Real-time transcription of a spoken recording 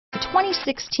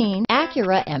2016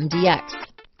 Acura MDX.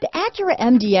 The Acura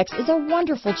MDX is a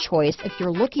wonderful choice if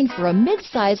you're looking for a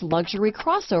mid-size luxury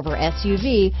crossover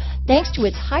SUV thanks to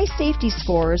its high safety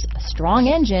scores, strong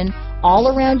engine,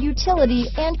 all-around utility,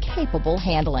 and capable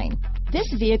handling. This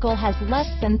vehicle has less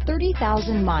than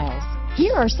 30,000 miles.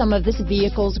 Here are some of this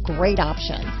vehicle's great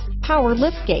options: power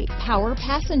liftgate, power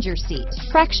passenger seat,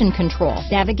 traction control,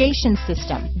 navigation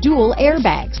system, dual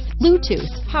airbags, Bluetooth,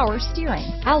 power steering,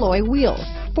 alloy wheels,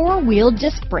 four-wheel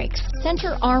disc brakes,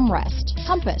 center armrest,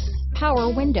 compass,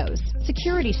 power windows,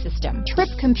 security system, trip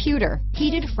computer,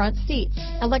 heated front seats,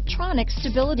 electronic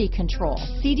stability control,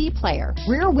 CD player,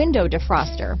 rear window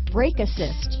defroster, brake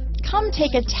assist. Come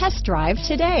take a test drive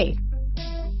today.